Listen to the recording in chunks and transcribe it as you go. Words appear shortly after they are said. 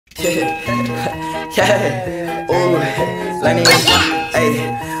Yeah, ooh, Lenny, ayy,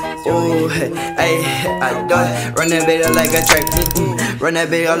 ooh, ayy, I do it. Run that bitch up like a track, run that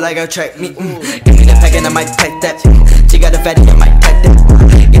bitch up like a track, Give me the pack and I might pack that. She got a fatty, I might pack that.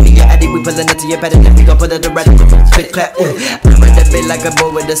 Give me your addy, we pullin' up to your bed and then we gon' put it to red. Click clap, I run that bitch like a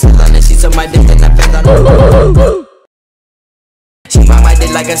bull with a cell on it. She suck my dick and I fell on it. She ride my dick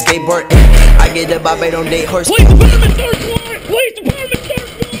like a skateboard. I get the bob, I don't date horse. Police department, third floor! Police department, third floor!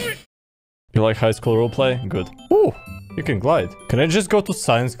 You like high school roleplay? Good. Ooh, you can glide. Can I just go to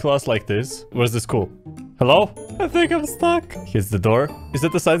science class like this? Where's the school? Hello? I think I'm stuck. Here's the door. Is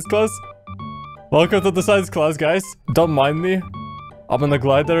it the science class? Welcome to the science class, guys. Don't mind me. I'm on a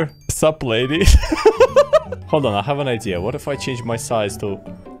glider. Sup, lady? Hold on, I have an idea. What if I change my size to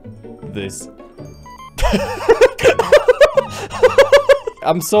this?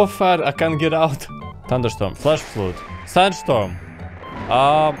 I'm so fat, I can't get out. Thunderstorm, flash flood, sandstorm.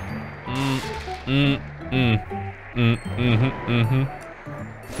 I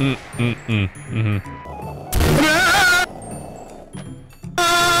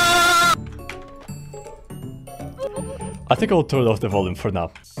think I'll turn off the volume for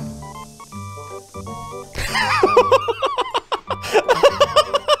now.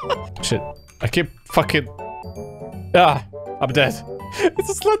 Shit, I keep fucking... Ah, I'm dead. It's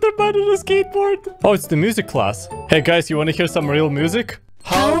a slender man on a skateboard. Oh, it's the music class. Hey guys, you wanna hear some real music?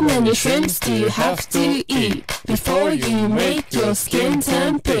 How many shrimps do you have to eat before you make your skin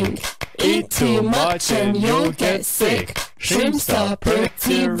turn pink? Eat too much and you'll get sick. Shrimps are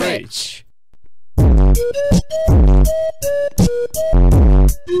pretty rich.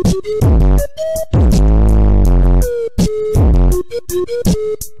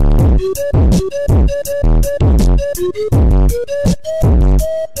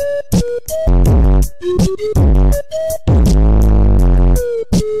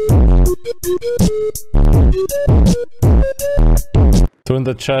 Turn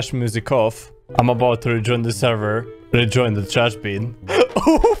the trash music off. I'm about to rejoin the server. Rejoin the trash bin.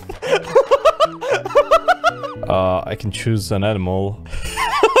 I can choose an animal.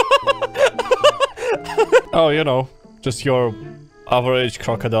 Oh, you know, just your average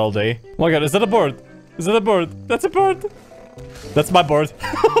crocodile day. Oh my god, is that a bird? Is that a bird? That's a bird. That's my bird.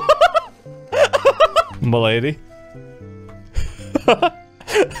 Milady.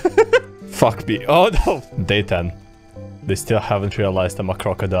 Fuck me. Oh no. Day 10. They still haven't realized I'm a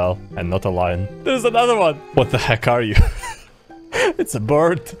crocodile and not a lion. There's another one. What the heck are you? It's a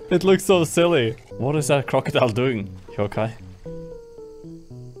bird. It looks so silly. What is that crocodile doing? You okay?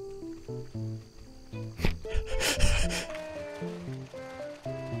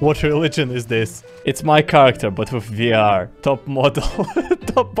 What religion is this? It's my character, but with VR. Top model.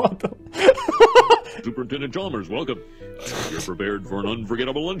 Top model. Superintendent Chalmers, welcome. You're prepared for an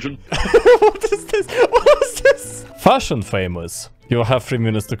unforgettable luncheon. What is this? What is this? Fashion famous. You have 3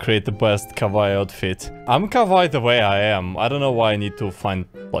 minutes to create the best kawaii outfit. I'm kawaii the way I am. I don't know why I need to find,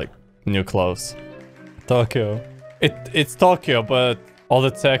 like, new clothes. Tokyo. It's Tokyo, but all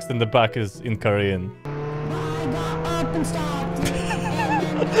the text in the back is in Korean.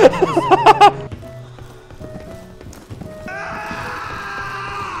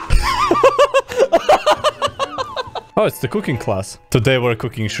 Oh, it's the cooking class. Today we're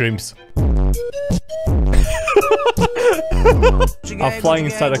cooking shrimps. I'm flying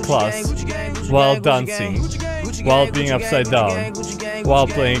inside a class while dancing, while being upside down, while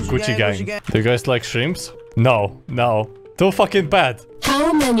playing Gucci Gang. Do you guys like shrimps? No, no. Too fucking bad.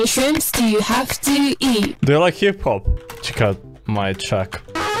 How many shrimps do you have to eat? Do you like hip hop? Check out my track.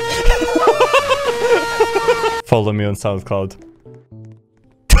 Follow me on SoundCloud.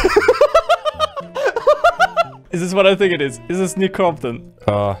 Is this what I think it is? Is this New Compton?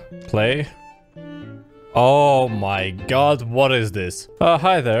 Play? Oh my god, what is this?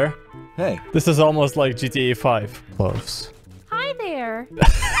 Hi there. Hey. This is almost like GTA 5. Close. Hi there.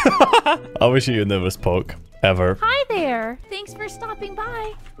 I wish you never spoke. Ever. Hi there. Thanks for stopping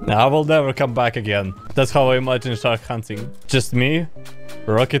by. I will never come back again. That's how I imagine shark hunting. Just me,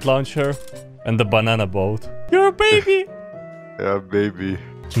 rocket launcher, and the banana boat. You're a baby! Yeah, baby.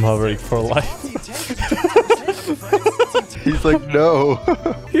 Maverick for life. He's like, no.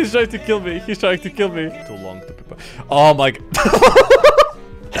 He's trying to kill me. He's trying to kill me. Too long to prepare. Oh my god.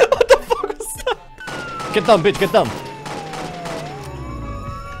 What the fuck was that? Get down, bitch. Get down.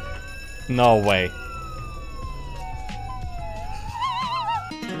 No way.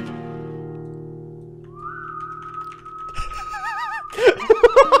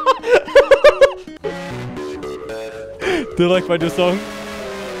 Do you like my new song?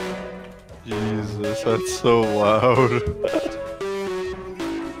 Jesus, that's so loud.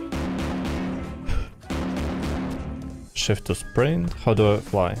 Shift to sprint. How do I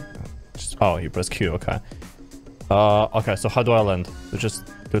fly? Oh, you press Q, okay. Okay, so how do I land? You just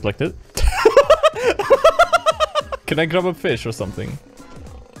do it like this? Can I grab a fish or something?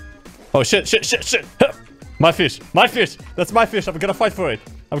 Oh, shit. My fish. That's my fish. I'm gonna fight for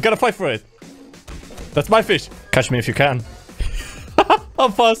it. That's my fish. Catch me if you can.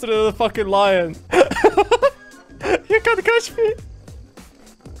 I'm faster than the fucking lion. You can't catch me.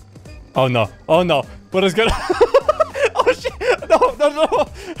 Oh no. What is gonna... Oh shit. No.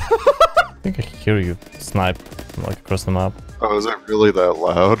 I think I can hear you snipe like across the map. Oh, is it really that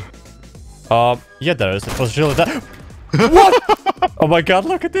loud? Yeah, there is. It was really that... What? Oh my god,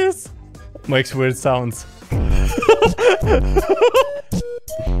 look at this. Makes weird sounds.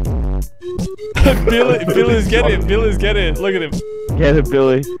 Billy's getting it. Look at him. Get it,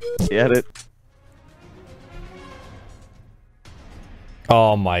 Billy. Get it.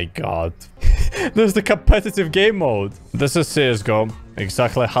 Oh my god. There's the competitive game mode. This is CSGO.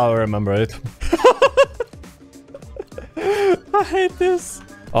 Exactly how I remember it. I hate this.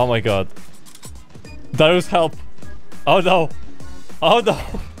 Oh my god. Darius, help. Oh no.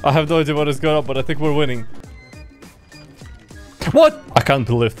 I have no idea what is going on, but I think we're winning. What? I can't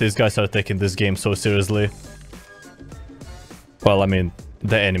believe these guys are taking this game so seriously. Well, I mean,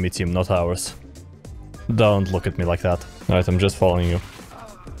 the enemy team, not ours. Don't look at me like that. Alright, I'm just following you.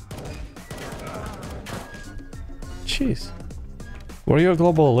 Jeez. Were you a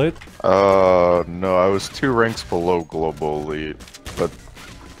global elite? No, I was 2 ranks below global elite, but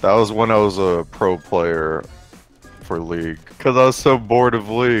that was when I was a pro player for League, because I was so bored of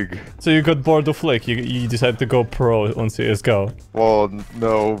League. So you got bored of League, you decided to go pro on CSGO? Well,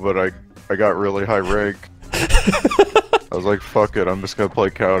 no, but I got really high rank. I was like, fuck it, I'm just gonna play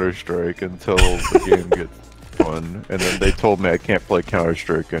Counter-Strike until the game gets fun. And then they told me I can't play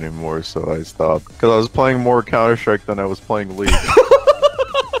Counter-Strike anymore, so I stopped. Because I was playing more Counter-Strike than I was playing League.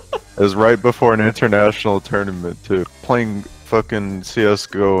 It was right before an international tournament, too. Playing fucking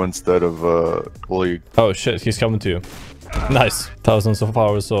CSGO instead of League. Oh shit, he's coming to you. Nice. Thousands of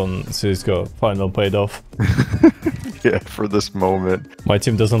hours on CSGO. Final paid off. Yeah, for this moment. My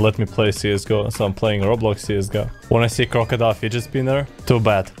team doesn't let me play CSGO, so I'm playing Roblox CSGO. When I see Crocodile fidget spinner, too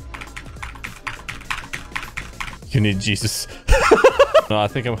bad. You need Jesus. No, I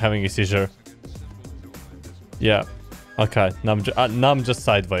think I'm having a seizure. Yeah. Okay, now I'm just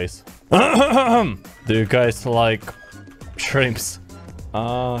sideways. Do you guys like shrimps?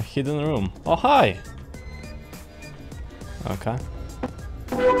 Hidden room. Oh, hi. Okay.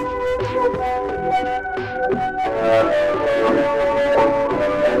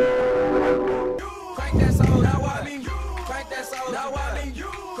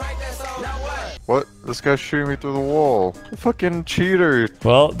 What? This guy's shooting me through the wall. Fucking cheater.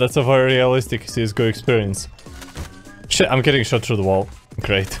 Well, that's a very realistic CSGO experience. Shit, I'm getting shot through the wall.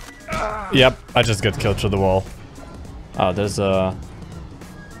 Great. Yep, I just got killed through the wall. Oh, there's a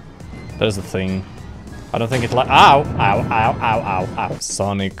thing. I don't think it like ow.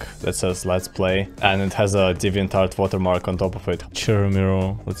 Sonic that says let's play, and it has a DeviantArt watermark on top of it.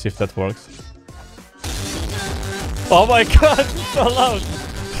 Chirumiro. Let's see if that works. Oh my god, it's so loud.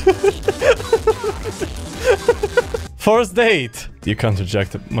 First date. You can't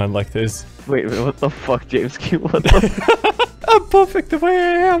reject a man like this. Wait, what the fuck, Jameskii? What the I'm perfect the way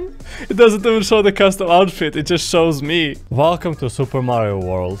I am. It doesn't even show the custom outfit, it just shows me. Welcome to Super Mario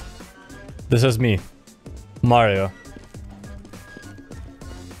World. This is me, Mario.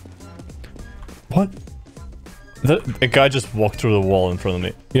 What? A guy just walked through the wall in front of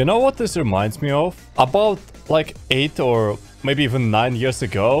me. You know what this reminds me of? About like 8 or maybe even 9 years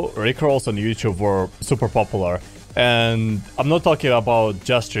ago, Rickrolls on YouTube were super popular. And I'm not talking about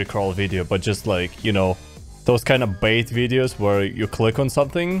just Rickroll video, but just like, you know, those kind of bait videos where you click on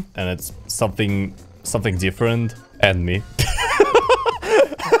something and it's something different, and me.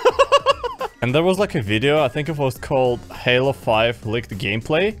 And there was like a video, I think it was called Halo 5 leaked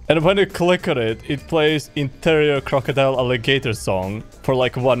gameplay. And when you click on it, it plays Interior Crocodile Alligator song for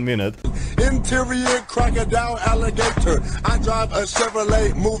like 1 minute. Interior Crocodile Alligator. I drive a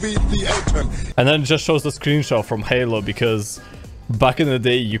Chevrolet movie theater. And then it just shows the screenshot from Halo, because back in the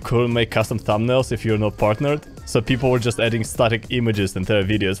day you couldn't make custom thumbnails if you're not partnered. So people were just adding static images into their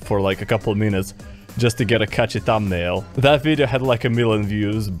videos for like a couple of minutes just to get a catchy thumbnail. That video had like 1 million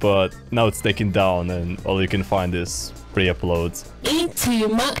views, but now it's taken down and all you can find is pre-uploads. Eat too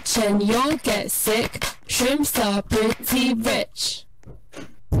much and you'll get sick. Shrimps are pretty rich.